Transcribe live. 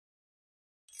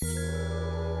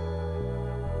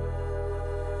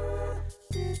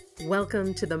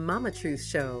Welcome to the Mama Truth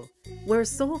Show, where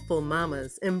soulful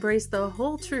mamas embrace the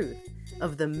whole truth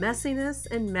of the messiness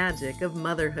and magic of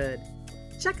motherhood.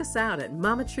 Check us out at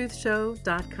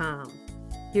mamatruthshow.com.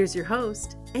 Here's your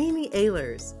host, Amy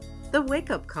Ehlers, the Wake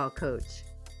Up Call Coach.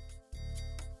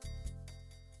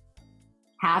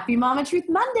 Happy Mama Truth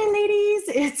Monday, ladies.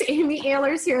 It's Amy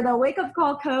Ehlers here, the Wake Up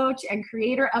Call Coach and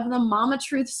creator of the Mama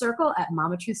Truth Circle at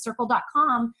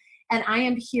mamatruthcircle.com. And I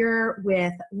am here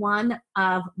with one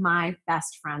of my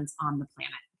best friends on the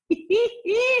planet.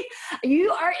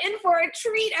 You are in for a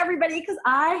treat, everybody, because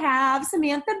I have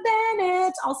Samantha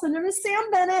Bennett, also known as Sam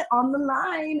Bennett, on the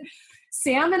line.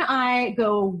 Sam and I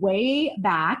go way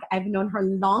back. I've known her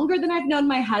longer than I've known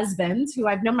my husband, who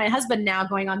I've known my husband now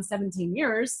going on 17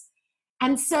 years.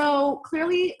 And so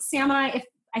clearly, Sam and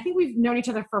I think we've known each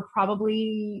other for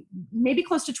probably maybe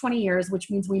close to 20 years, which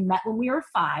means we met when we were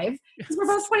 5, because we're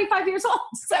both 25 years old.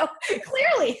 So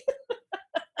clearly.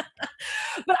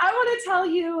 But I want to tell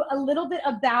you a little bit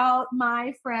about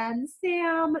my friend,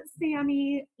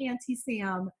 Sammy, Auntie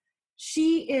Sam.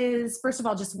 She is, first of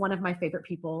all, just one of my favorite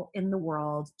people in the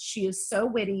world. She is so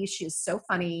witty. She is so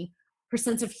funny. Her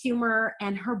sense of humor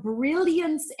and her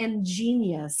brilliance and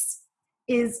genius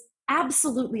is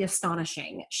absolutely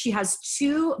astonishing. She has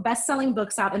 2 best-selling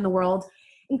books out in the world,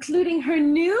 including her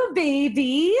new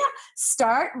baby,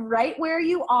 Start Right Where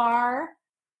You Are,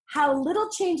 How Little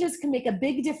Changes Can Make a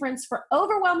Big Difference for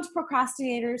Overwhelmed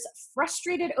Procrastinators,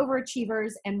 Frustrated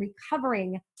Overachievers, and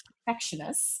Recovering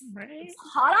Perfectionists. Right. It's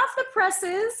hot off the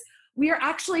presses. We are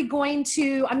actually I'm going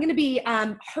to be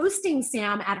hosting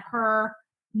Sam at her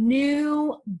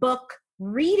new book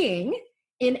reading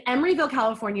in Emeryville,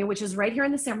 California, which is right here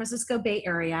in the San Francisco Bay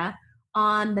Area,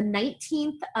 on the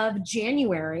 19th of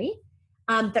January,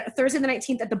 Thursday the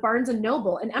 19th at the Barnes &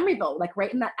 Noble in Emeryville, like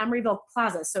right in that Emeryville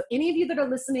Plaza. So any of you that are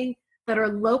listening that are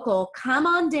local, come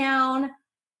on down,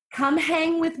 come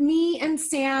hang with me and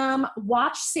Sam,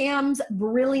 watch Sam's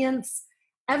brilliance.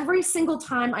 Every single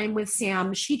time I'm with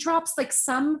Sam, she drops like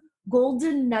some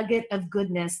golden nugget of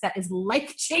goodness that is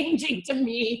life-changing to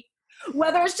me.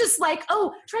 Whether it's just like,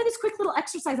 oh, try this quick little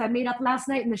exercise I made up last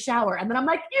night in the shower. And then I'm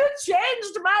like, you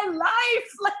changed my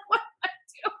life. Like, what do I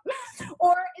do?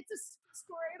 Or it's a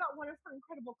story about one of her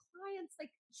incredible clients. Like,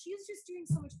 she's just doing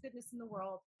so much goodness in the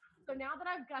world. So now that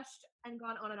I've gushed and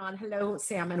gone on and on, hello,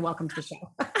 Sam, and welcome to the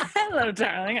show. Hello,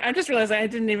 darling. I just realized I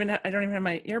don't even have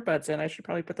my earbuds in. I should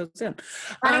probably put those in.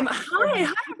 Hi, everybody.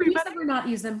 Use them or not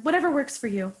use them, whatever works for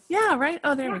you. Yeah, right.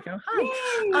 Oh, there we go. Hi.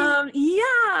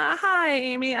 Hi,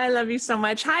 Amy. I love you so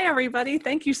much. Hi, everybody.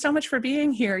 Thank you so much for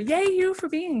being here. Yay, you for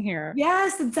being here.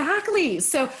 Yes, exactly.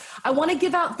 So I want to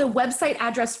give out the website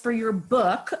address for your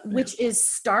book, which is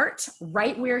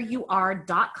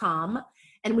startrightwhereyouare.com.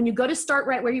 And when you go to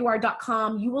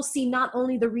startrightwhereyouare.com, you will see not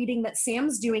only the reading that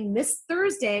Sam's doing this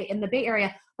Thursday in the Bay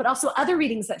Area, but also other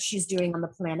readings that she's doing on the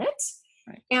planet.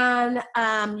 Right. And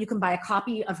you can buy a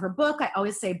copy of her book. I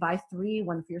always say buy 3,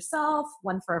 one for yourself,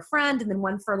 one for a friend, and then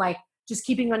one for like just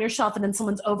keeping on your shelf. And then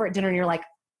someone's over at dinner and you're like,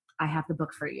 I have the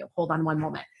book for you. Hold on one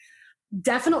moment.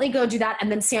 Definitely go do that.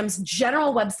 And then Sam's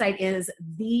general website is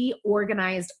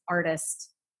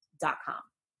theorganizedartist.com.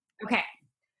 Okay.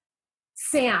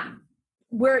 Sam.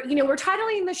 We're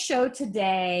titling the show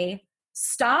today,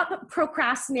 Stop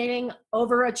Procrastinating,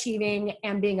 Overachieving,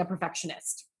 and Being a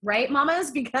Perfectionist. Right,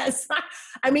 mamas? Because,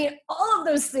 all of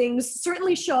those things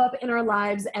certainly show up in our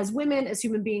lives as women, as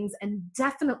human beings, and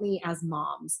definitely as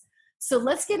moms. So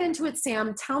let's get into it,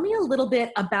 Sam. Tell me a little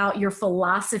bit about your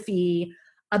philosophy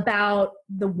about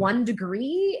the 1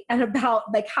 degree and about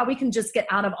like how we can just get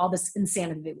out of all this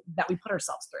insanity that we put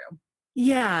ourselves through.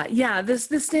 Yeah.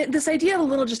 This idea of a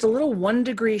little 1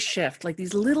 degree shift, like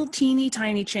these little teeny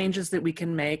tiny changes that we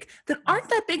can make that aren't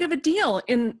that big of a deal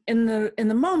in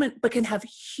the moment, but can have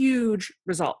huge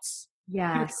results. Yes.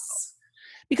 Huge results.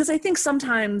 Because I think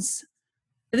sometimes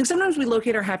we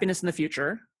locate our happiness in the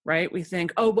future, right? We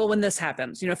think, oh, well, when this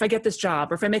happens, if I get this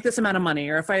job, or if I make this amount of money,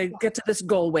 or if I get to this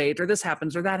goal weight, or this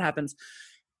happens, or that happens.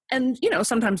 And,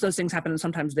 sometimes those things happen and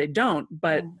sometimes they don't,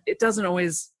 but it doesn't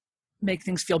always make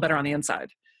things feel better on the inside.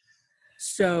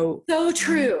 So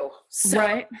true.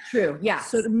 Right? True. Yeah.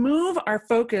 So to move our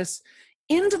focus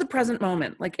into the present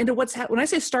moment, like into what's when I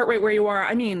say start right where you are,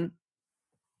 I mean,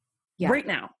 right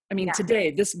now. Today,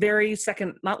 this very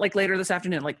second, not like later this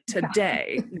afternoon, like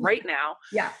today, right now.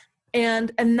 Yeah.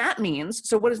 And that means,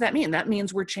 so what does that mean? That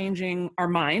means we're changing our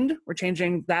mind. We're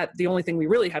changing the only thing we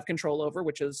really have control over,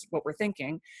 which is what we're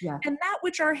thinking. Yeah. And that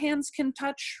which our hands can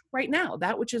touch right now,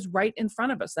 that which is right in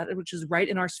front of us, that which is right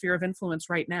in our sphere of influence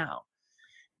right now.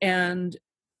 And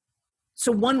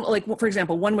So one, like, for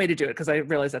example, one way to do it, because I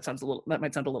realize that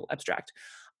might sound a little abstract.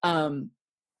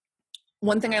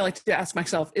 One thing I like to ask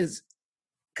myself is,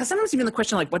 because sometimes even the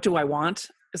question, like, what do I want,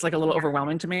 is like a little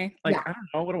overwhelming to me. Like, I don't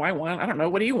know, what do I want? I don't know.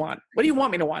 What do you want? What do you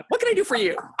want me to want? What can I do for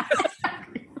you?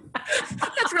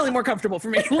 That's really more comfortable for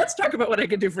me. Let's talk about what I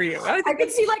can do for you. I can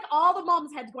see like all the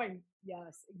moms' heads going,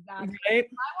 yes, exactly. Right?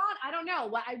 I don't know.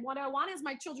 What I want is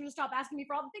my children to stop asking me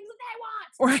for all the things that they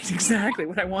want. Right, exactly.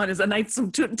 What I want is a night,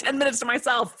 10 minutes to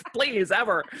myself, please,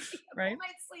 ever. Right?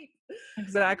 Night's sleep.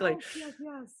 Exactly. Yes.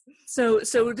 So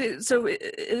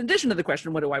in addition to the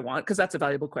question, what do I want? Because that's a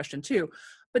valuable question too.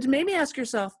 But to maybe ask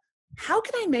yourself, how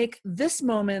can I make this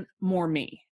moment more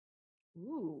me?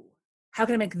 Ooh. How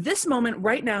can I make this moment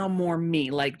right now more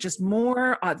me? Like just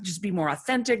more, just be more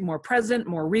authentic, more present,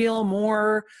 more real,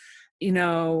 more,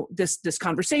 this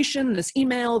conversation, this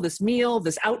email, this meal,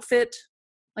 this outfit.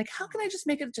 Like, how can I just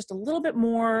make it just a little bit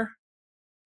more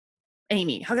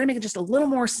Amy? How can I make it just a little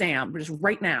more Sam? Just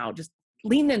right now, just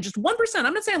lean in just 1%.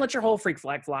 I'm not saying let your whole freak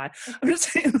flag fly. I'm just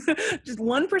saying just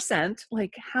 1%.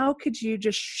 Like, how could you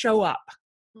just show up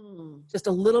just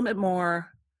a little bit more,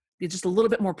 be just a little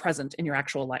bit more present in your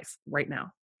actual life right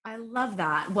now? I love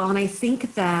that. Well, and I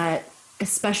think that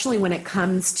especially when it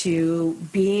comes to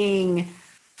being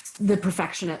the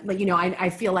perfectionist, like, I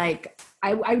feel like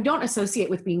I don't associate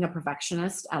with being a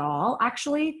perfectionist at all,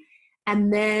 actually.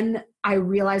 And then I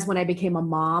realized when I became a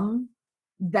mom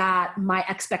that my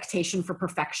expectation for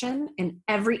perfection in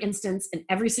every instance, in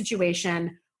every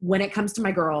situation, when it comes to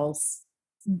my girls,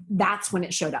 that's when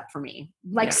it showed up for me.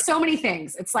 Like so many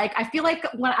things. It's like, I feel like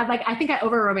I think I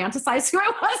over romanticized who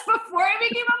I was before I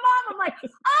became a mom. I'm like, oh,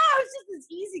 I was just this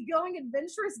easygoing,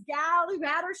 adventurous gal who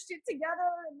had her shit together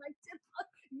and like,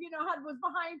 was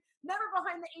never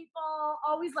behind the 8 ball,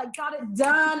 always like got it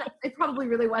done. It probably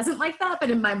really wasn't like that, but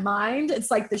in my mind,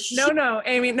 it's like the No,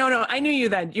 Amy, no. I knew you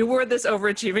then. You were this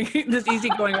this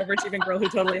easygoing, overachieving girl who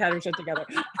totally had her shit together.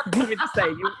 Let me just say,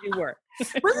 you were.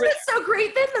 Wasn't it so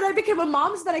great then that I became a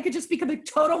mom so that I could just become a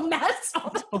total mess all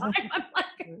the time? I'm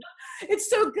like, it's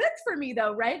so good for me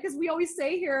though, right? Because we always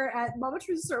say here at Mama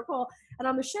Truth Circle and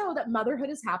on the show that motherhood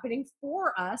is happening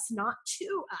for us, not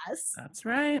to us. That's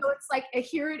right. So it's like,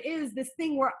 here it is, this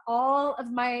thing where all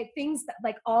of my things, that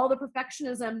like all the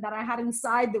perfectionism that I had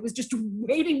inside that was just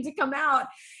waiting to come out,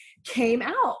 came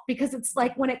out. Because it's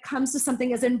like, when it comes to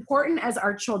something as important as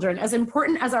our children, as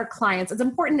important as our clients, as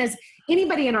important as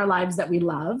anybody in our lives that we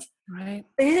love, right?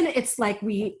 Then it's like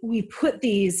we put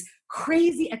these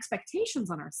crazy expectations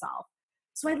on ourselves.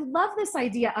 So I love this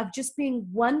idea of just being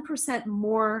 1%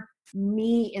 more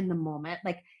me in the moment.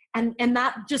 Like, and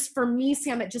that just for me,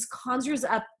 Sam, it just conjures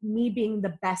up me being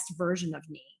the best version of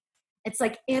me. It's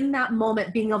like in that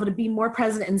moment, being able to be more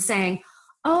present and saying,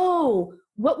 oh,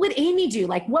 what would Amy do?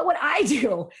 Like, what would I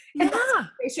do in that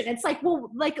situation? It's like, well,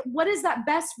 like, what is that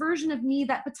best version of me,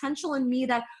 that potential in me,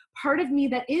 that part of me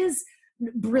that is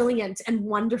brilliant and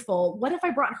wonderful? What if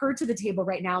I brought her to the table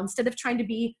right now instead of trying to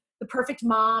be the perfect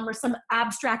mom or some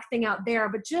abstract thing out there,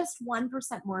 but just 1%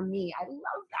 more me? I love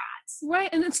that. Right.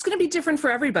 And it's going to be different for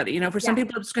everybody. For some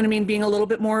people, it's going to mean being a little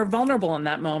bit more vulnerable in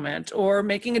that moment, or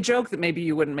making a joke that maybe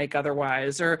you wouldn't make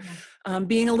otherwise, or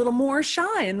being a little more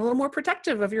shy and a little more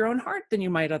protective of your own heart than you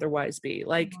might otherwise be.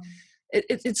 Like,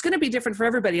 it's going to be different for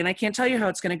everybody. And I can't tell you how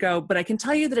it's going to go, but I can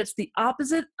tell you that it's the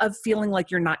opposite of feeling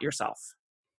like you're not yourself.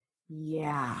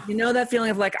 Yeah. That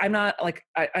feeling of like, I'm not like,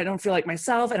 I don't feel like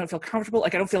myself. I don't feel comfortable.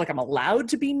 Like, I don't feel like I'm allowed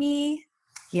to be me.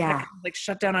 Yeah. Like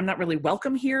shut down. I'm not really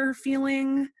welcome here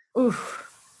feeling. Oof.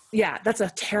 Yeah. That's a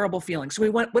terrible feeling. So we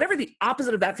want whatever the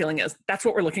opposite of that feeling is. That's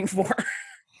what we're looking for.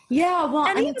 Yeah. Well,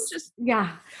 and even just,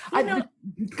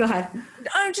 go ahead.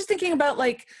 I'm just thinking about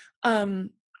like,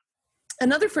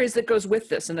 another phrase that goes with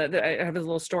this. And I have a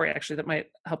little story actually that might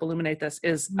help illuminate this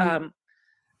is,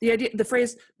 the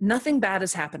phrase, nothing bad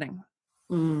is happening.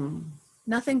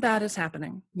 Nothing bad is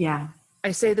happening. Yeah.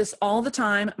 I say this all the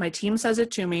time. My team says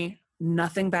it to me.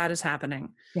 Nothing bad is happening.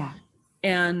 Yeah.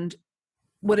 And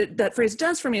what that phrase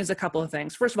does for me is a couple of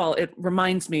things. First of all, it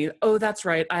reminds me, oh, that's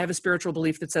right. I have a spiritual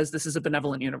belief that says this is a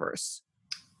benevolent universe.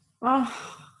 Oh,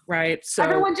 right. So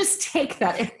everyone just take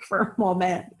that in for a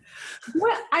moment.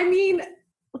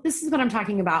 This is what I'm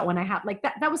talking about when I have like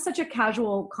that. That was such a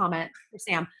casual comment for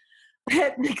Sam.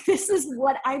 But like, this is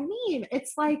what I mean.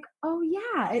 It's like, oh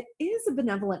yeah, it is a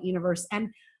benevolent universe. And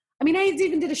I mean, I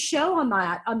even did a show on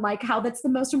that, on like how that's the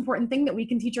most important thing that we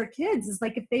can teach our kids is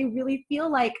like, if they really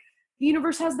feel like the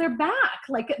universe has their back,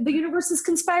 like the universe is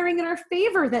conspiring in our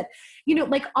favor, that,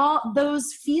 like all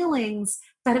those feelings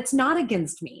that it's not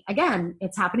against me. Again,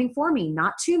 it's happening for me,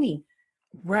 not to me.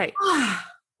 Right.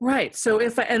 Right. So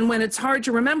and when it's hard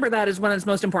to remember that is when it's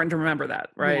most important to remember that,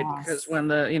 right? Yes. Because when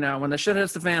the shit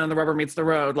hits the fan and the rubber meets the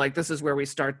road, like this is where we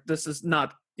start. This is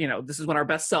not, this is when our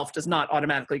best self does not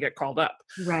automatically get called up.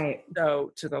 Right.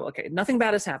 So to go, okay, nothing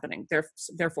bad is happening.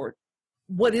 Therefore,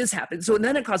 what is happening? So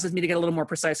then it causes me to get a little more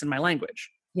precise in my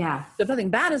language. Yeah. So if nothing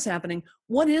bad is happening,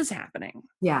 what is happening?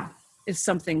 Yeah. Is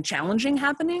something challenging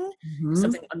happening? Mm-hmm. Is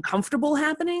something uncomfortable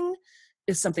happening?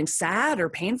 Is something sad or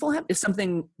painful is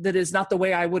something that is not the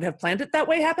way I would have planned it that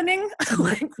way happening?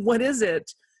 Like, what is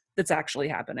it that's actually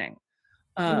happening?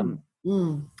 One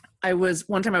time I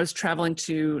was traveling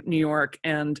to New York,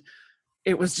 and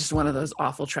it was just one of those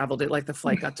awful travel days. Like the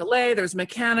flight got delayed. There was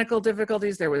mechanical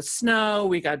difficulties. There was snow.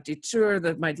 We got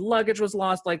detoured. My luggage was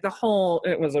lost. Like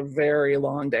it was a very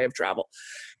long day of travel.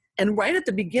 And right at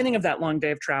the beginning of that long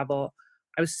day of travel,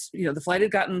 I was, the flight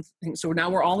had gotten, so now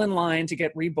we're all in line to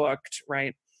get rebooked,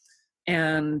 right?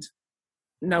 And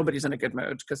nobody's in a good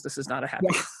mood because this is not a happy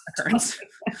occurrence.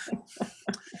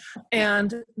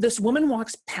 And this woman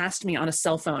walks past me on a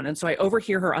cell phone. And so I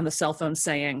overhear her on the cell phone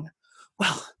saying,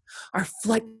 well, our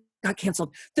flight got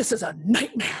canceled. This is a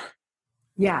nightmare.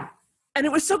 Yeah. And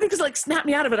it was so good because it like snapped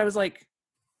me out of it. I was like,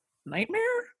 nightmare?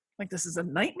 Like, this is a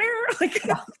nightmare? Like,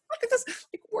 look at this.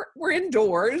 Like, we're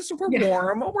indoors. We're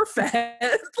warm. We're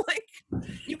fed. Like,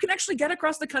 you can actually get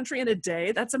across the country in a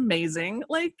day. That's amazing.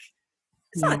 Like,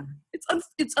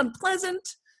 it's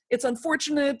unpleasant. It's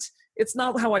unfortunate. It's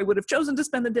not how I would have chosen to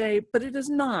spend the day, but it is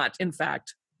not, in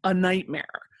fact, a nightmare.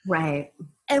 Right.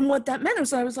 And what that meant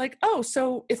was I was like, oh,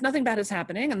 so if nothing bad is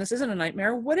happening and this isn't a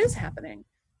nightmare, what is happening?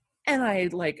 And I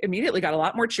like immediately got a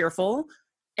lot more cheerful.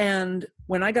 And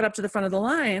when I got up to the front of the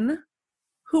line,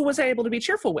 who was I able to be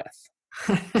cheerful with?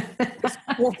 This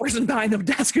poor person behind the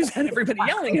desk who's had everybody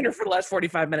yelling at her for the last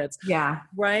 45 minutes. Yeah.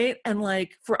 Right. And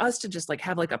like for us to just like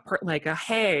have like a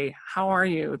hey, how are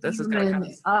you? This is going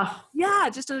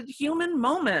to just a human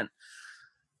moment.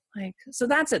 Like, so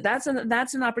that's it. That's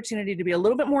an opportunity to be a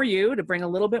little bit more you, to bring a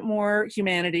little bit more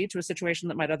humanity to a situation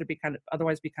that might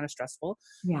otherwise be kind of stressful.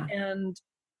 Yeah.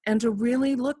 And to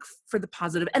really look for the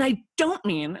positive. And I don't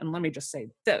mean, and let me just say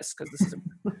this, because this is,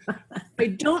 I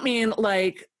don't mean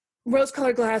like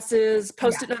rose-colored glasses,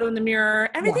 post-it note on the mirror,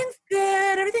 everything's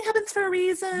good, everything happens for a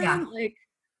reason. Yeah. Like,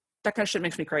 that kind of shit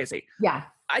makes me crazy. Yeah.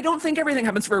 I don't think everything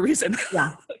happens for a reason.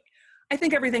 Yeah. I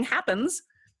think everything happens.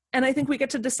 And I think we get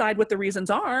to decide what the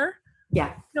reasons are.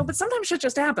 Yeah. But sometimes shit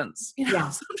just happens.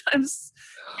 Sometimes.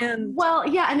 And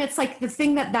and it's like the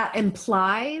thing that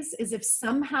implies is if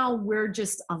somehow we're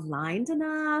just aligned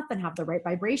enough and have the right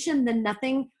vibration, then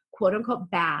nothing quote unquote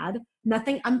bad,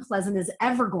 nothing unpleasant is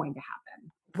ever going to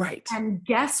happen. Right. And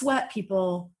guess what,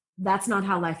 people? That's not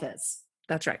how life is.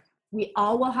 That's right. We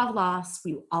all will have loss.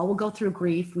 We all will go through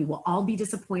grief. We will all be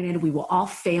disappointed. We will all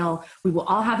fail. We will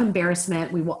all have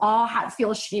embarrassment. We will all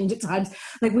feel ashamed at times.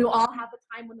 Like we will all have the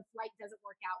time when the flight doesn't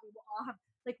work out. We will all have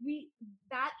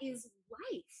that is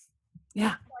life.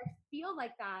 Yeah. So I feel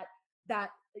like that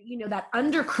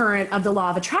undercurrent of the law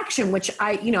of attraction, which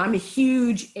I'm a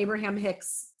huge Abraham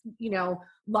Hicks,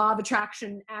 law of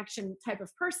attraction action type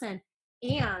of person.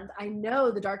 And I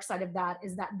know the dark side of that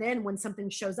is that then when something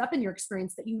shows up in your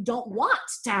experience that you don't want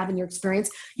to have in your experience,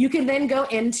 you can then go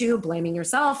into blaming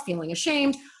yourself, feeling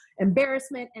ashamed,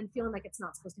 embarrassment, and feeling like it's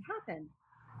not supposed to happen.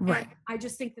 Right. And I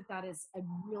just think that is a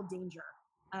real danger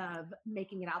of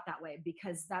making it out that way,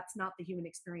 because that's not the human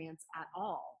experience at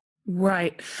all.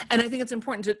 Right. And I think it's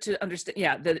important to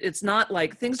understand, that it's not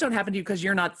like things don't happen to you because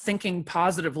you're not thinking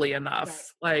positively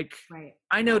enough. Right. Like,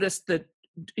 I noticed that,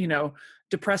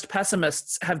 depressed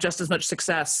pessimists have just as much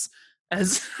success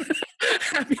as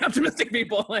happy, optimistic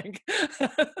people. Like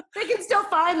they can still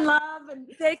find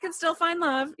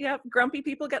love, Yep. Grumpy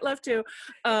people get love too.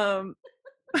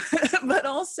 But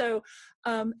also,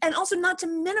 and also not to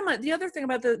minimize the other thing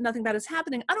about the nothing bad is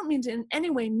happening. I don't mean to in any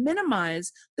way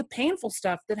minimize the painful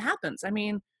stuff that happens. I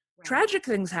mean, tragic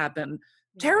things happen,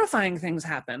 terrifying things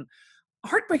happen,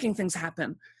 heartbreaking things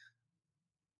happen.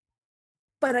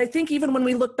 But I think even when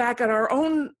we look back at our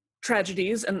own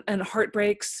tragedies and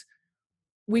heartbreaks,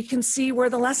 we can see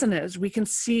where the lesson is. We can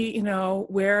see,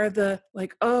 where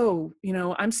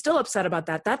I'm still upset about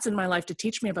that. That's in my life to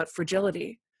teach me about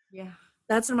fragility. Yeah.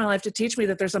 That's in my life to teach me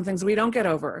that there's some things we don't get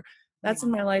over. That's in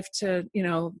my life to,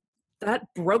 that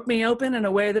broke me open in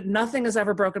a way that nothing has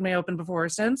ever broken me open before or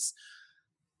since.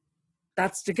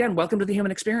 That's, again, welcome to the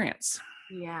human experience.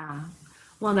 Yeah.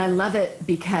 Well, and I love it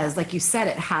because, like you said,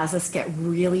 it has us get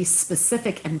really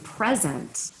specific and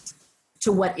present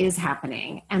to what is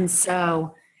happening. And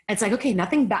so it's like, okay,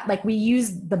 nothing bad. Like we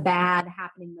use the bad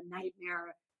happening, the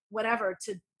nightmare, whatever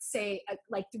to say,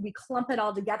 like, we clump it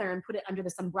all together and put it under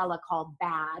this umbrella called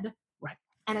bad. Right.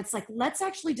 And it's like, let's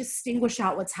actually distinguish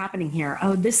out what's happening here.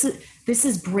 Oh, this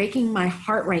is breaking my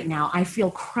heart right now. I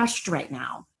feel crushed right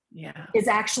now. Yeah. Is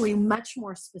actually much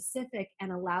more specific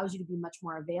and allows you to be much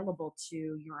more available to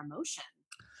your emotion.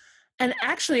 And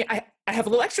actually, I have a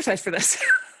little exercise for this.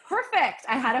 Perfect.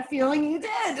 I had a feeling you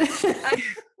did.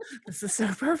 This is so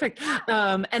perfect.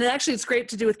 And it's great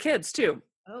to do with kids too.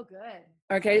 Oh,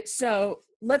 good. Okay. So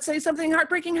let's say something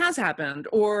heartbreaking has happened,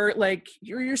 or like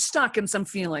you're stuck in some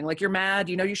feeling, like you're mad,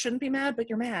 you shouldn't be mad, but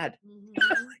you're mad.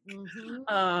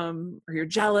 Or you're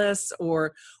jealous,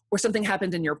 or something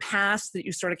happened in your past that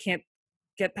you sort of can't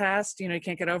get past, you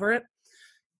can't get over it.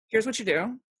 Here's what you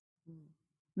do.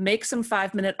 Make some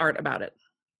 5-minute art about it.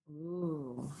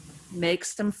 Ooh. Make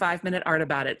some 5-minute art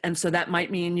about it. And so that might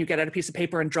mean you get out a piece of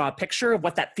paper and draw a picture of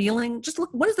what that feeling, just look,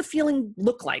 what does the feeling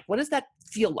look like? What does that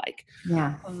feel like?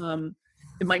 Yeah.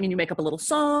 It might mean you make up a little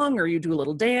song, or you do a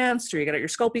little dance, or you get out your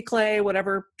Sculpey clay,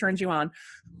 whatever turns you on.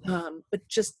 But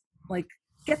just like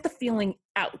get the feeling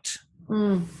out.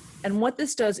 And what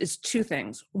this does is 2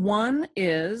 things. One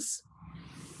is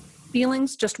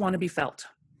feelings just want to be felt.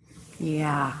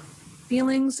 Yeah.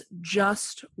 Feelings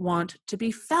just want to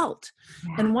be felt.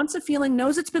 Yeah. And once a feeling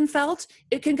knows it's been felt,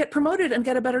 it can get promoted and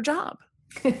get a better job.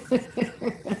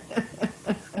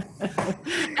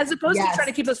 As opposed to trying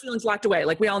to keep those feelings locked away.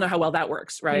 Like we all know how well that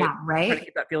works, right? Yeah, right. Trying to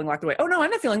keep that feeling locked away. Oh no,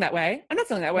 I'm not feeling that way. I'm not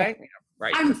feeling that way.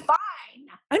 Right. I'm fine.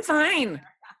 I'm fine.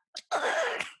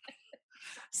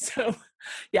 So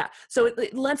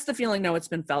it lets the feeling know it's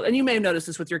been felt. And you may have noticed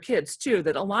this with your kids too,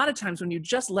 that a lot of times when you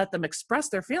just let them express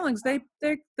their feelings, they're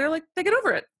like, they get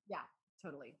over it. Yeah,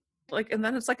 totally. Like, and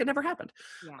then it's like it never happened.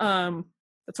 Yeah.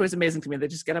 That's always amazing to me. They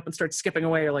just get up and start skipping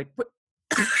away. You're like, what?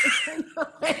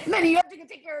 And then you have to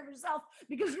take care of yourself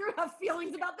because you have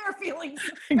feelings about their feelings.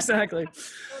 Exactly.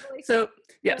 Totally. So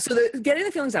getting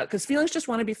the feelings out, because feelings just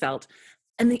want to be felt.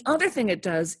 And the other thing it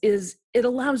does is it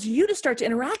allows you to start to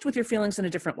interact with your feelings in a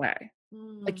different way.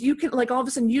 Like you can, like all of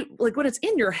a sudden when it's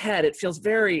in your head, it feels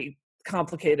very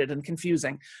complicated and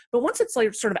confusing. But once it's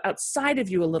like sort of outside of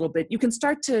you a little bit, you can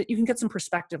get some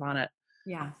perspective on it.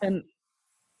 Yeah.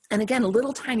 And again,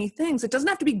 little tiny things. It doesn't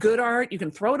have to be good art. You can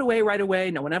throw it away right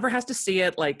away. No one ever has to see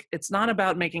it. Like it's not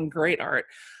about making great art.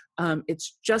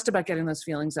 It's just about getting those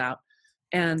feelings out.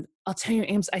 And I'll tell you,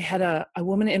 Ames, I had a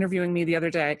woman interviewing me the other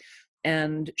day,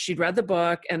 and she'd read the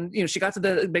book, and she got to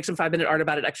the make some 5-minute art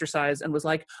about it exercise and was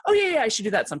like, oh yeah, I should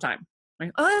do that sometime.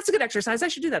 Right? Oh, that's a good exercise. I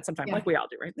should do that sometime. Like we all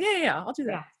do, right? Yeah, I'll do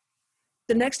that. Yeah.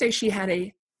 The next day she had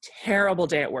a terrible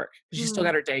day at work. She still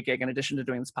got her day gig in addition to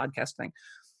doing this podcast thing.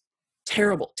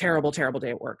 Terrible, terrible, terrible day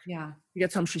at work. Yeah. She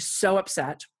gets home. She's so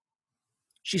upset.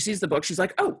 She sees the book. She's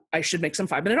like, oh, I should make some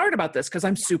 5-minute art about this because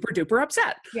I'm super duper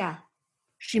upset. Yeah.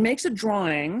 She makes a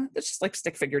drawing that's just like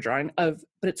stick figure drawing but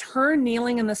it's her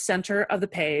kneeling in the center of the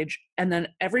page and then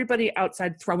everybody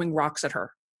outside throwing rocks at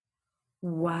her.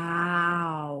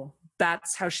 Wow.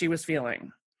 That's how she was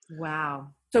feeling. Wow.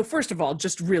 So first of all,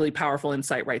 just really powerful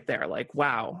insight right there. Like,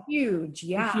 wow. Huge.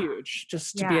 Yeah. Huge.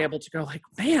 Just to be able to go like,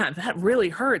 man, that really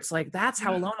hurts. Like, that's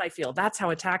how alone I feel. That's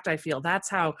how attacked I feel. That's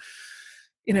how,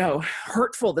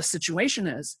 hurtful the situation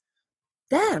is.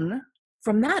 Then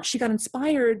from that, she got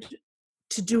inspired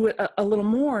to do it a little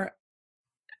more.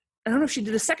 I don't know if she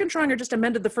did a second drawing or just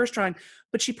amended the first drawing,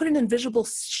 but she put an invisible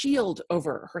shield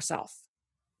over herself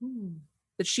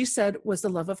that she said was the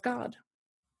love of God.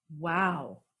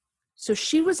 Wow. So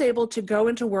she was able to go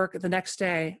into work the next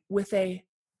day with a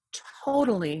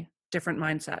totally different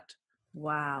mindset.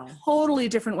 Wow. Totally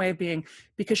different way of being,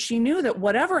 because she knew that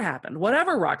whatever happened,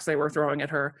 whatever rocks they were throwing at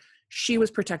her, she was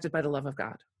protected by the love of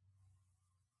God.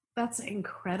 That's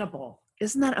incredible.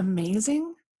 Isn't that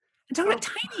amazing? And talking about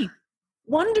tiny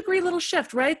 1 degree little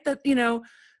shift, right? That,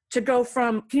 to go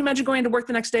from, can you imagine going to work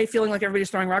the next day feeling like everybody's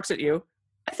throwing rocks at you?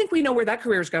 I think we know where that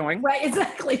career is going. Right,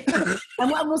 exactly. And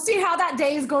we'll see how that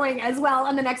day is going as well,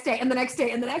 and the next day, and the next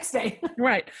day, and the next day.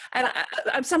 Right. And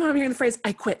I'm somehow hearing the phrase,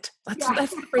 I quit. That's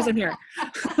the phrase I'm hearing.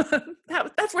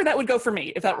 That's where that would go for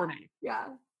me, if that were me. Yeah.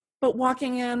 But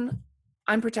walking in,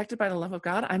 I'm protected by the love of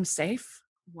God. I'm safe.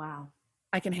 Wow.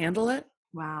 I can handle it.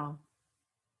 Wow.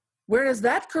 Where does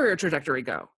that career trajectory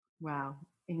go? Wow.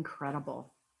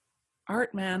 Incredible.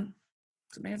 Art, man.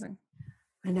 It's amazing.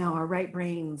 I know our right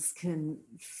brains can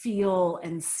feel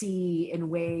and see in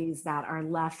ways that our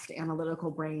left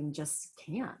analytical brain just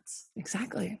can't.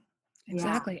 Exactly.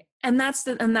 Yeah. And that's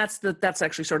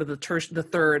actually sort of the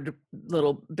third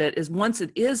little bit is once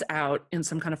it is out in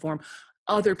some kind of form,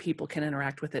 other people can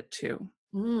interact with it too.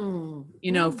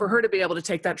 You know, for her to be able to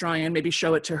take that drawing and maybe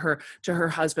show it to her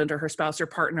husband or her spouse or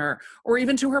partner, or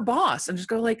even to her boss, and just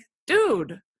go like,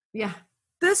 dude, Yeah.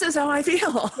 this is how I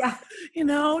feel. Yeah. You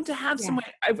know, to have someone,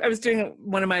 I was doing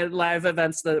one of my live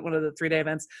events, one of the 3-day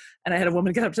events, and I had a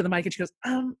woman get up to the mic and she goes,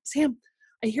 Sam,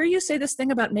 I hear you say this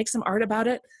thing about make some art about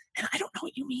it, and I don't know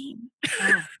what you mean.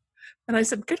 Oh. And I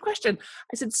said, good question.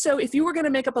 I said, so if you were going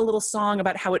to make up a little song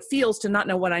about how it feels to not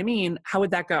know what I mean, how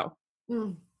would that go?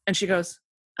 And she goes,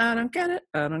 I don't get it.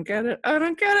 I don't get it. I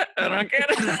don't get it. I don't get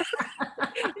it.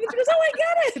 And she goes, oh, I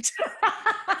get it.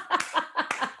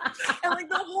 And like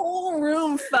the whole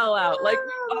room fell out. Like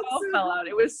we all fell out.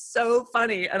 It was so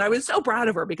funny. And I was so proud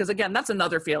of her because, again, that's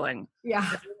another feeling. Yeah.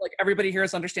 Like everybody here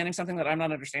is understanding something that I'm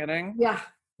not understanding. Yeah.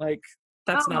 Like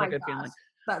that's not a good feeling.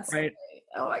 That's right.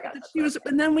 Oh my God. She was,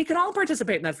 and then we could all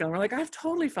participate in that feeling. We're like, I've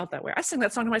totally felt that way. I sing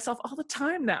that song to myself all the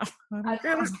time now.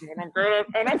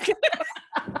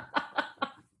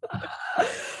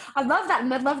 I love that.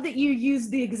 And I love that you use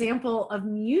the example of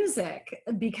music,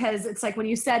 because it's like when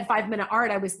you said 5-minute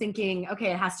art, I was thinking,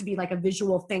 okay, it has to be like a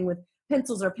visual thing with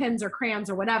pencils or pens or crayons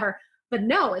or whatever. But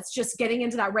no, it's just getting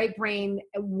into that right brain,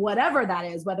 whatever that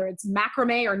is, whether it's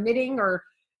macrame or knitting or,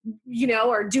 you know,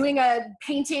 or doing a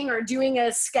painting or doing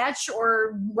a sketch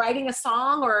or writing a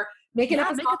song or making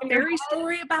up a fairy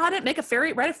story about it, write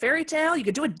a fairy tale. You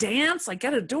could do a dance, like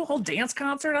do a whole dance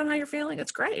concert on how you're feeling.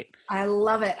 It's great. I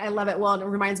love it. I love it. Well, it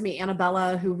reminds me,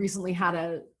 Annabella, who recently had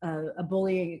a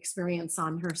bullying experience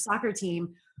on her soccer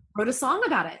team, wrote a song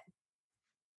about it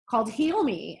called Heal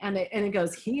Me. And it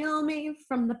goes, heal me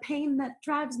from the pain that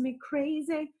drives me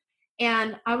crazy.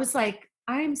 And I was like,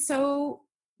 I'm so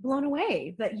blown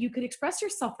away that you could express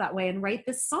yourself that way and write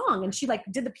this song. And she like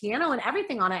did the piano and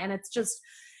everything on it. And it's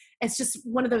just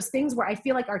one of those things where I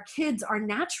feel like our kids are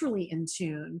naturally in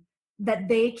tune, that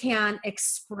they can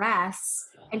express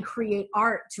and create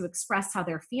art to express how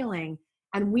they're feeling.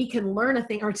 And we can learn a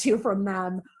thing or two from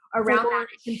them around that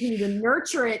and continue to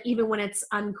nurture it even when it's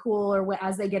uncool or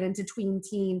as they get into tween,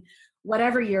 teen,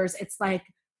 whatever years. It's like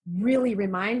really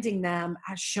reminding them,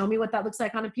 show me what that looks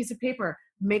like on a piece of paper.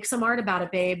 Make some art about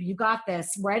it, babe. You got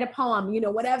this. Write a poem, you know,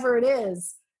 whatever it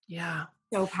is. Yeah.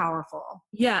 So powerful.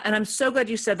 Yeah. And I'm so glad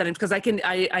you said that, because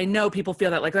I know people feel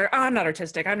that like, I'm not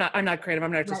artistic. I'm not creative.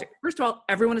 I'm not artistic. Right. First of all,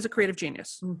 everyone is a creative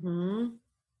genius. Mm-hmm.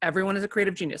 Everyone is a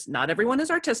creative genius. Not everyone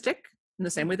is artistic in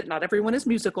the same way that not everyone is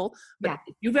musical. But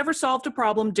if you've ever solved a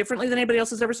problem differently than anybody else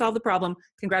has ever solved the problem,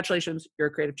 congratulations, you're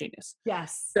a creative genius.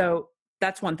 Yes. So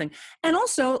that's one thing. And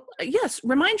also, yes,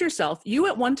 remind yourself, you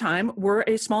at one time were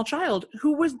a small child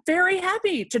who was very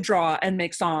happy to draw and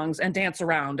make songs and dance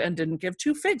around and didn't give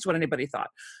two figs what anybody thought.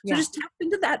 So just tap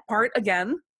into that part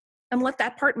again and let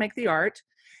that part make the art.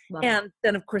 Love and it.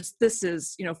 Then, of course, this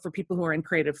is, you know, for people who are in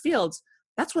creative fields,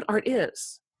 that's what art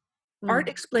is. Art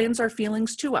explains our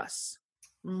feelings to us.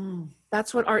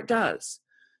 That's what art does.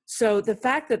 So the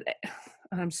fact that...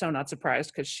 And I'm so not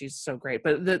surprised because she's so great.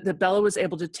 But the Bella was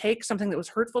able to take something that was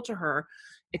hurtful to her,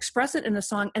 express it in a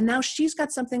song, and now she's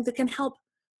got something that can help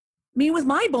me with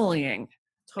my bullying.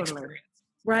 Totally.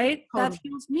 Right? Totally. That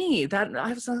feels me. That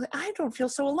I don't feel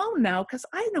so alone now because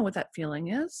I know what that feeling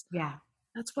is. Yeah.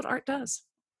 That's what art does.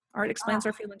 Art explains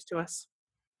our feelings to us.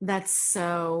 That's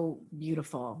so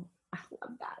beautiful. I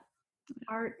love that.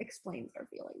 Art explains our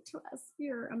feeling to us.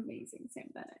 You're amazing, Sam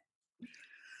Bennett.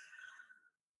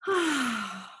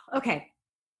 Okay.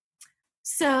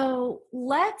 So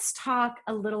let's talk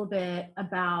a little bit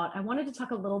about, I wanted to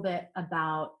talk a little bit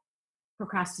about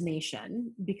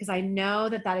procrastination, because I know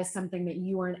that that is something that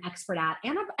you are an expert at,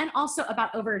 and also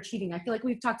about overachieving. I feel like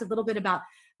we've talked a little bit about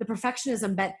the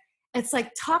perfectionism, but it's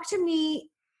like, talk to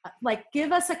me, like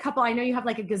give us a couple, I know you have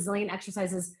like a gazillion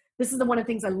exercises. This is one of the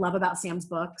things I love about Sam's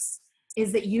books,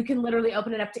 is that you can literally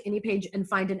open it up to any page and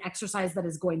find an exercise that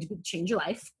is going to change your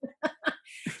life.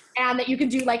 And that you can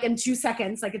do like in 2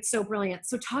 seconds. Like, it's so brilliant.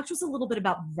 So talk to us a little bit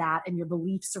about that and your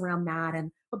beliefs around that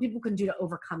and what people can do to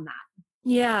overcome that.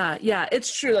 Yeah,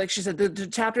 it's true. Like she said, the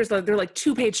chapters, they're like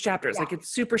 2-page chapters. Like, it's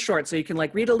super short. So you can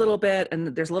like read a little bit,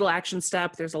 and there's a little action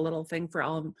step. There's a little thing for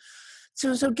all of them.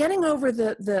 So getting over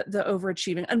the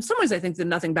overachieving, in some ways I think that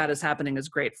nothing bad is happening is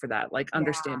great for that. Like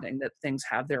understanding that things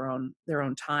have their own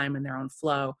time and their own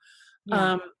flow.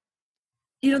 Yeah.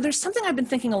 You know, there's something I've been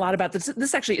thinking a lot about.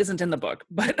 This actually isn't in the book,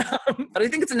 but I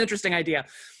think it's an interesting idea.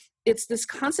 It's this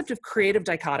concept of creative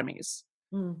dichotomies,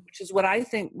 which is what I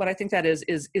think that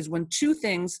is when two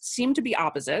things seem to be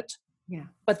opposite,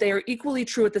 but they are equally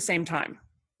true at the same time.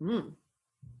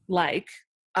 Like,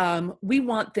 we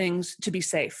want things to be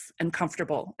safe and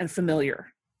comfortable and familiar.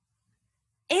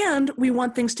 And we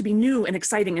want things to be new and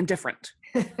exciting and different.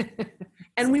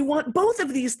 And we want both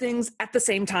of these things at the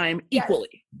same time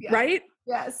equally, right?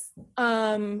 Yes.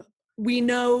 We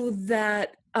know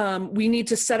that we need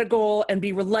to set a goal and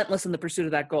be relentless in the pursuit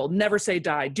of that goal. Never say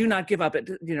die. Do not give up.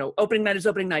 Opening night is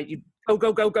opening night. You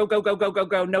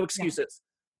go. No excuses.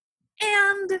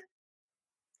 And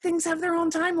things have their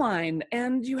own timeline,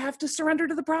 and you have to surrender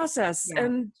to the process,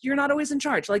 and you're not always in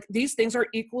charge. Like, these things are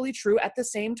equally true at the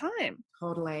same time.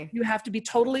 Totally. You have to be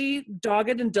totally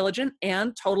dogged and diligent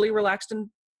and totally relaxed and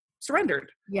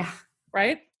surrendered. Yeah.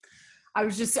 Right? I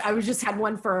was just had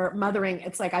one for mothering.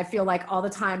 It's like, I feel like all the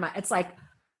time, it's like,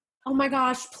 oh my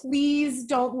gosh, please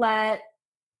don't let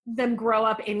them grow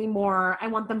up anymore. I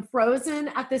want them frozen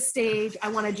at this stage. I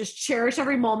want to just cherish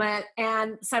every moment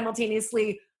and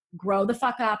simultaneously grow the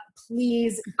fuck up.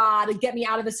 Please, God, get me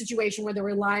out of the situation where they're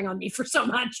relying on me for so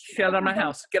much. Get out of my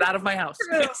house. Get out of my house.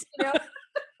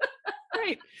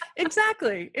 Right.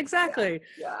 Exactly.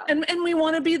 Yeah. And we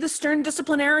want to be the stern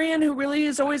disciplinarian who really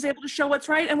is always able to show what's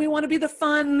right. And we want to be the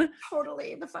fun,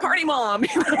 the fun party mom.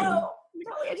 No,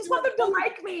 I just want them to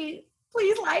like me.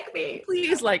 Please like me.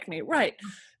 Please like me. Right.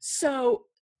 So,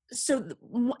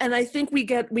 and I think we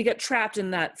get trapped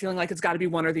in that feeling like it's got to be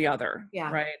one or the other. Yeah.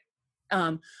 Right.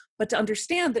 But to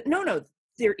understand that, no,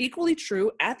 they're equally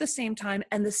true at the same time.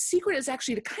 And the secret is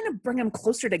actually to kind of bring them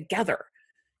closer together.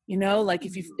 Like,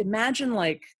 if you imagine,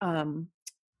 like, I don't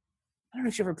know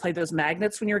if you ever played those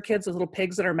magnets when you were kids, those little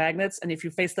pigs that are magnets. And if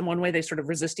you face them one way, they sort of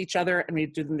resist each other. And when you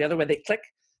do them the other way, they click.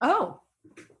 Oh,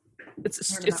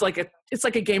 it's like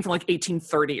a game from like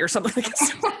 1830 or something.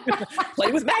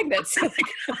 Play with magnets.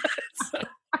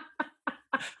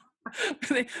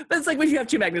 But it's like when you have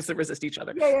two magnets that resist each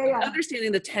other. Yeah.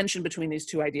 Understanding the tension between these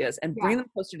two ideas and bring them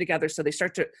closer together, so they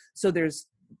start to so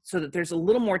that there's a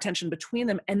little more tension between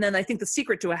them. And then I think the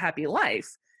secret to a happy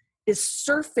life is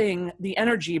surfing the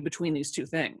energy between these two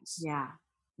things. Yeah.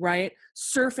 Right?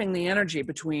 Surfing the energy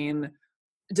between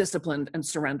disciplined and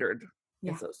surrendered.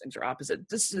 Yeah. If those things are opposite.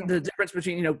 This is the difference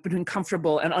between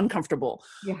comfortable and uncomfortable.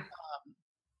 Yeah.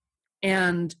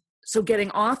 And so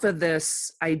getting off of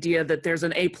this idea that there's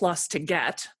an A+ to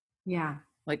get. Yeah.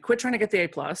 Like, quit trying to get the A+.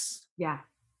 Yeah.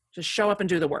 Just show up and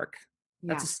do the work.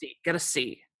 That's Yeah. a C. Get a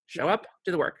C. Show up,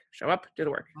 do the work. Show up, do the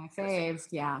work. My faves.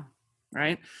 Yeah.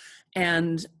 Right.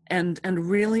 And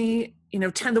really,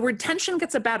 the word tension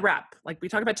gets a bad rap. Like, we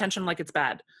talk about tension like it's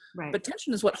bad. Right. But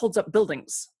tension is what holds up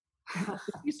buildings. The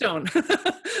keystone.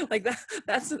 Like,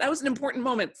 that was an important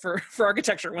moment for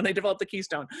architecture when they developed the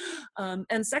keystone.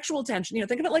 And sexual tension,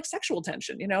 think of it like sexual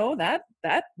tension,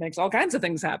 that makes all kinds of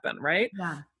things happen, right?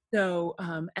 Yeah. So,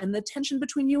 and the tension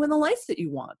between you and the life that you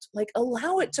want, like,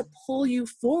 allow it to pull you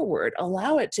forward,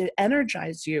 allow it to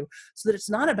energize you, so that it's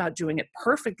not about doing it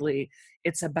perfectly.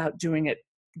 It's about doing it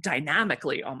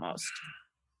dynamically almost.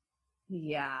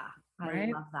 Yeah.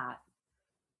 Right?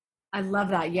 I love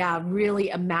that. Yeah. Really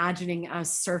imagining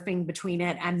us surfing between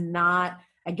it and not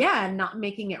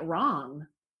making it wrong.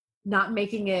 Not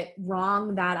making it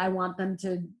wrong that I want them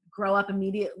to grow up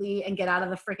immediately and get out of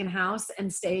the freaking house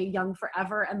and stay young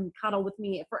forever and cuddle with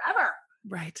me forever.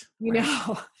 Right. You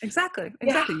know? Exactly.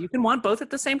 Yeah. You can want both at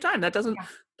the same time. That doesn't,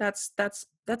 that's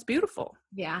beautiful.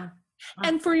 Yeah.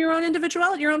 And for your own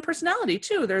individuality, your own personality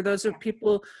too. There are those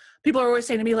people are always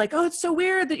saying to me, like, oh, it's so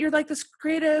weird that you're like this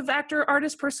creative actor,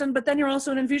 artist person, but then you're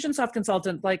also an Infusionsoft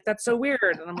consultant. Like, that's so weird.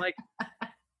 And I'm like,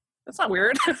 that's not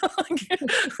weird.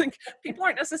 like, people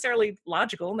aren't necessarily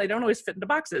logical and they don't always fit into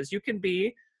boxes. You can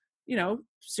be,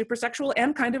 super sexual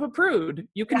and kind of a prude.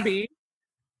 You can be,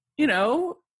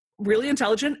 really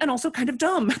intelligent and also kind of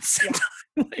dumb at the same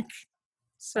time. Like,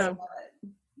 so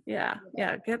yeah.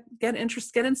 Get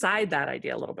inside that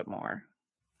idea a little bit more.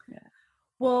 Yeah.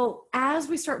 Well, as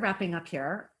we start wrapping up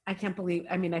here, I can't believe,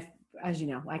 as you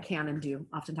know, I can and do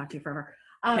often talk to you forever.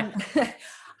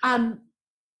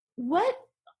 What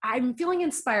I'm feeling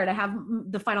inspired. I have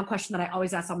the final question that I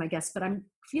always ask all my guests, but I'm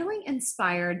feeling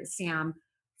inspired, Sam,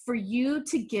 for you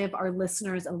to give our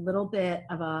listeners a little bit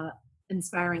of a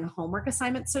inspiring homework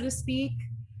assignment, so to speak,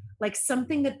 like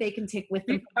something that they can take with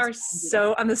them. We are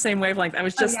so on the same wavelength. I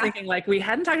was just thinking, like, we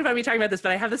hadn't talked about me talking about this,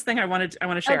 but I have this thing I want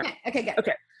to share. Okay, good.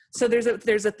 Okay. So there's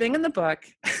a thing in the book.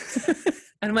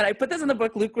 And when I put this in the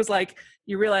book, Luke was like,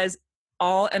 you realize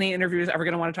all any interview is ever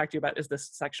going to want to talk to you about is this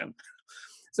section.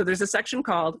 So there's a section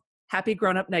called Happy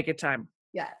Grown-Up Naked Time.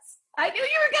 Yes. I knew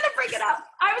you were going to bring it up.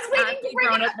 I was waiting to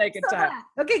bring it up. Naked time.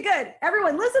 Okay, good.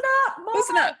 Everyone, listen up. More.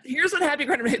 Listen up. Here's what Happy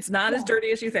Grown-Up, it's not as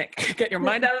dirty as you think. Get your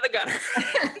mind out of the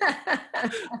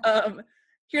gutter.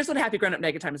 Here's what Happy Grown-Up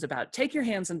Naked Time is about. Take your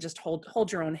hands and just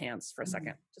hold your own hands for a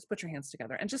second. Just put your hands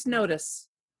together and just notice,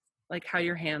 like, how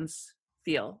your hands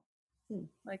feel.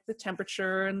 Like the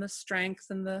temperature and the strength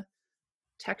and the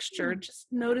texture, just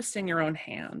noticing your own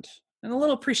hand, and a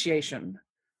little appreciation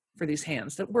for these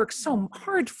hands that work so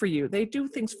hard for you. They do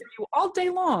things for you all day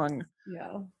long.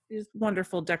 Yeah. These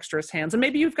wonderful dexterous hands. And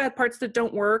maybe you've got parts that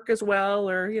don't work as well,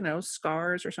 or,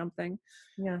 scars or something.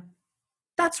 Yeah.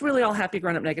 That's really all Happy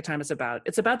Grown Up Naked Time is about.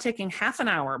 It's about taking half an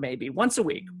hour, maybe once a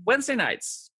week, Wednesday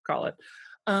nights, call it,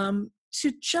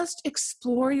 to just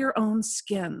explore your own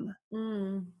skin,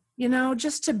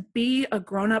 just to be a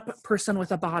grown-up person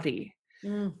with a body.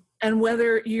 And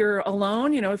whether you're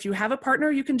alone, if you have a partner,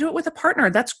 you can do it with a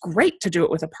partner. That's great to do it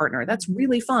with a partner. That's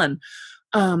really fun.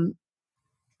 And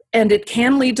it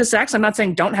can lead to sex. I'm not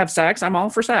saying don't have sex. I'm all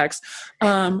for sex.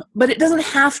 But it doesn't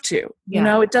have to,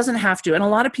 it doesn't have to. And a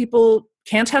lot of people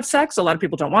can't have sex. A lot of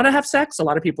people don't want to have sex. A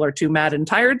lot of people are too mad and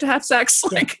tired to have sex.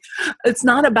 It's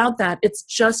not about that. It's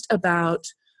just about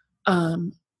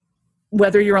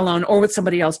whether you're alone or with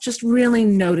somebody else, just really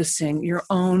noticing your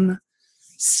own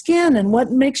skin and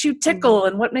what makes you tickle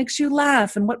and what makes you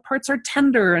laugh and what parts are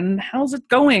tender and how's it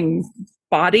going,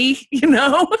 body,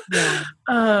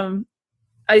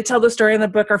 I tell the story in the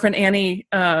book. Our friend Annie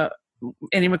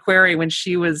McQuarrie, when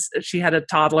she had a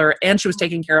toddler and she was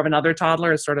taking care of another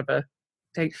toddler as sort of a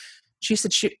thing. She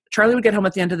said Charlie would get home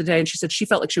at the end of the day and she said she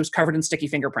felt like she was covered in sticky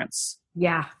fingerprints.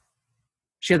 Yeah.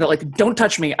 She had that don't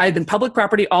touch me. I've been public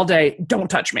property all day. Don't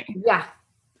touch me. Yeah.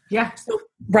 Yeah. So,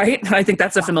 right. I think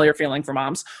that's a familiar feeling for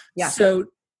moms. Yeah. So,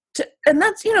 and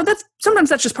that's, that's sometimes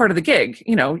that's just part of the gig.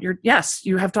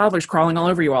 You have toddlers crawling all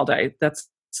over you all day. That's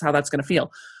how that's going to feel.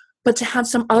 But to have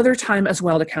some other time as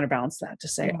well to counterbalance that, to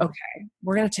say, okay,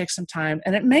 we're going to take some time,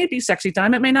 and it may be sexy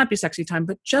time. It may not be sexy time,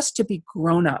 but just to be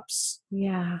grown-ups.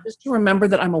 Yeah. Just to remember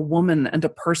that I'm a woman and a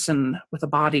person with a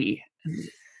body.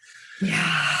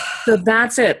 Yeah. So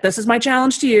that's it. This is my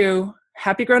challenge to you.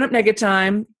 Happy Grown-Up Naked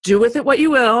Time. Do with it what you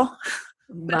will.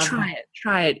 But try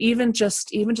it. Even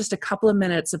just a couple of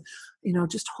minutes of,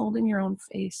 just holding your own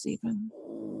face even.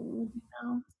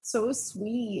 So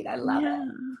sweet. I love it.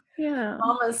 Yeah.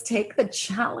 Mamas, take the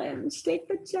challenge. I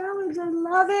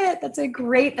love it. That's a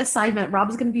great assignment.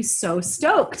 Rob's going to be so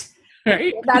stoked.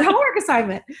 Right? That homework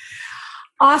assignment.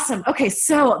 Awesome. Okay.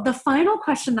 So the final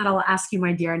question that I'll ask you,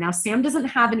 my dear. Now, Sam doesn't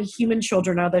have any human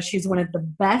children, although she's one of the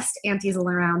best aunties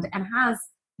around and has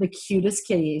the cutest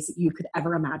kitties you could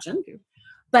ever imagine.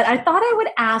 But I thought I would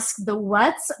ask the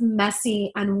what's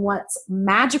messy and what's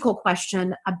magical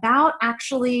question about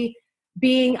actually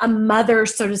being a mother,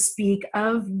 so to speak,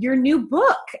 of your new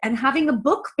book and having a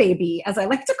book baby, as I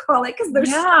like to call it, because there's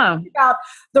something about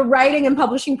the writing and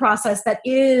publishing process that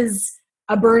is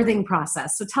a birthing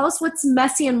process. So tell us what's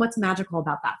messy and what's magical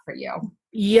about that for you.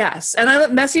 Yes.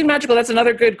 And messy and magical, that's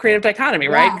another good creative dichotomy,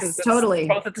 right? Yes, totally.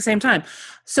 Both at the same time.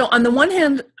 So on the one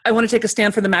hand, I want to take a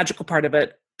stand for the magical part of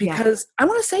it because I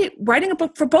want to say writing a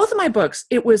book for both of my books,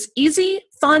 it was easy,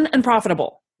 fun, and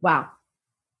profitable. Wow.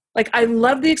 I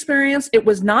loved the experience. It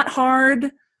was not hard.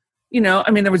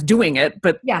 There was doing it,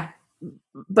 but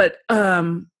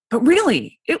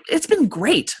really it's been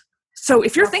great. So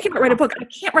if you're thinking about writing a book, I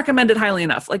can't recommend it highly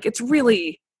enough. It's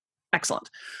really excellent.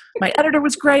 My editor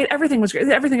was great. Everything was great.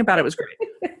 Everything about it was great.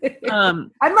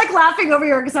 I'm laughing over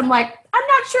here because I'm not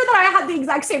sure that I had the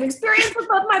exact same experience with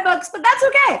both my books, but that's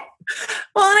okay.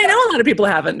 Well, and I know a lot of people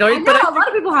haven't. A lot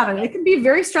of people haven't. It can be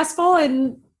very stressful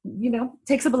and,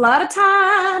 takes up a lot of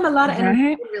time, a lot of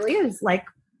energy. It really is like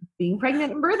being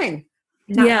pregnant and birthing.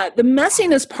 Yeah, the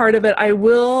messiness part of it, I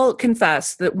will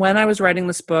confess that when I was writing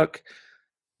this book,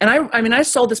 and I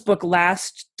sold this book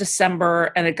last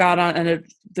December and it got on and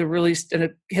the release and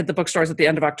it hit the bookstores at the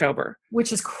end of October.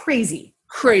 Which is crazy.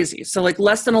 Crazy. So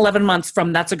less than 11 months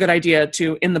from that's a good idea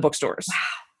to in the bookstores. Wow.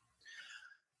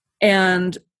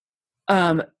 And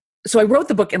so I wrote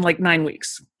the book in 9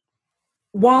 weeks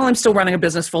while I'm still running a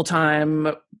business full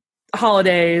time,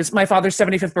 holidays, my father's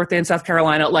 75th birthday in South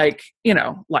Carolina,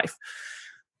 life.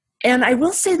 And I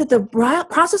will say that the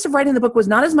process of writing the book was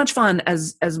not as much fun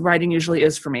as writing usually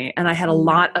is for me. And I had a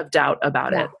lot of doubt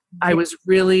about it. I was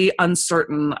really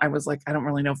uncertain. I was I don't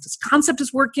really know if this concept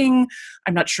is working.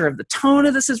 I'm not sure if the tone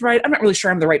of this is right. I'm not really sure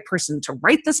I'm the right person to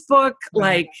write this book.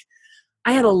 I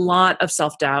had a lot of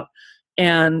self-doubt.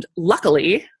 And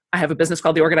luckily, I have a business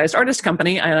called the Organized Artist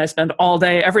Company, and I spend all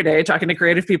day, every day, talking to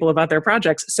creative people about their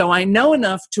projects. So I know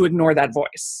enough to ignore that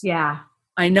voice. Yeah.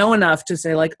 I know enough to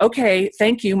say okay,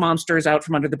 thank you, monsters out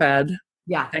from under the bed.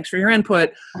 Yeah. Thanks for your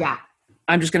input. Yeah.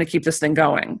 I'm just going to keep this thing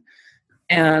going.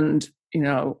 And,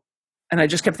 and I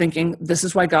just kept thinking, this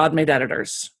is why God made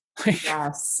editors.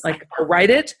 Yes. I'll write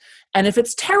it. And if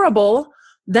it's terrible,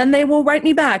 then they will write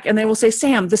me back and they will say,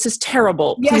 Sam, this is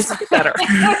terrible. Please make it better.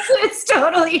 It's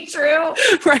totally true.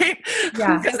 Right?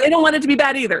 Yeah. Because they don't want it to be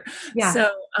bad either. Yeah.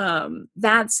 So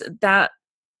that's that.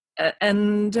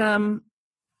 And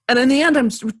in the end, I'm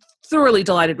thoroughly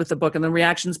delighted with the book, and the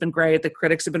reaction's been great. The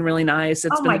critics have been really nice.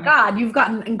 My God, you've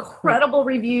gotten incredible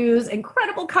reviews,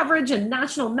 incredible coverage in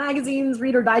national magazines.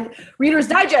 Reader's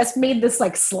Digest made this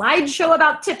like slideshow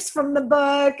about tips from the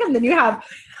book, and then you have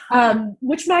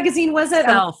which magazine was it?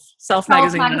 Self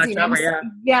magazine.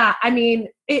 Yeah, I mean,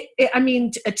 a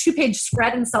 2-page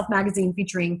spread in Self magazine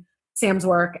featuring Sam's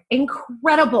work.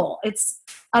 Incredible. It's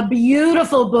a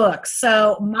beautiful book.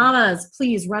 So mamas,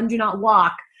 please run, do not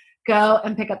walk. Go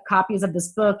and pick up copies of this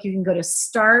book. You can go to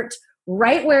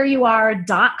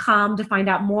startrightwhereyouare.com to find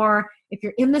out more. If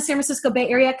you're in the San Francisco Bay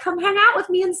Area, come hang out with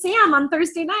me and Sam on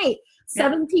Thursday night,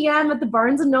 7 p.m. at the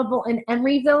Barnes & Noble in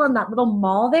Emeryville in that little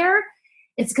mall there.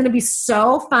 It's going to be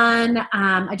so fun.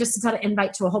 I just sent out an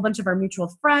invite to a whole bunch of our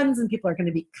mutual friends, and people are going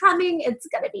to be coming. It's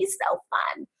going to be so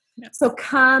fun. Yeah. So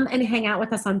come and hang out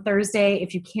with us on Thursday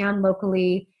if you can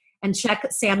locally. And check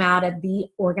Sam out at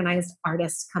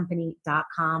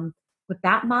theorganizedartistcompany.com. With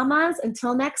that, mamas,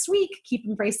 until next week, keep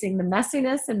embracing the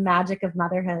messiness and magic of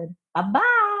motherhood.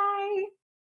 Bye-bye.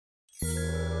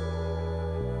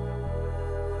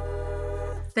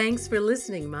 Thanks for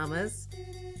listening, mamas.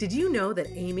 Did you know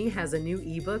that Amy has a new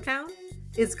ebook out?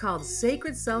 It's called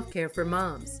Sacred Self-Care for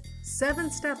Moms, 7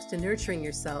 Steps to Nurturing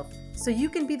Yourself so you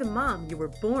can be the mom you were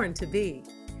born to be.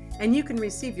 And you can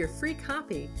receive your free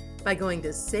copy by going to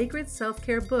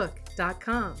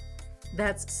sacredselfcarebook.com.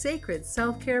 That's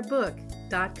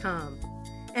sacredselfcarebook.com.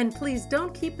 And please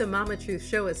don't keep the Mama Truth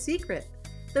Show a secret.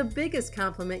 The biggest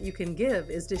compliment you can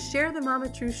give is to share the Mama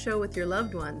Truth Show with your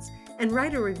loved ones and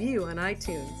write a review on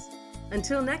iTunes.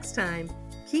 Until next time,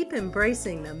 keep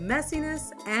embracing the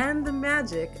messiness and the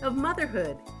magic of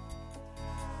motherhood.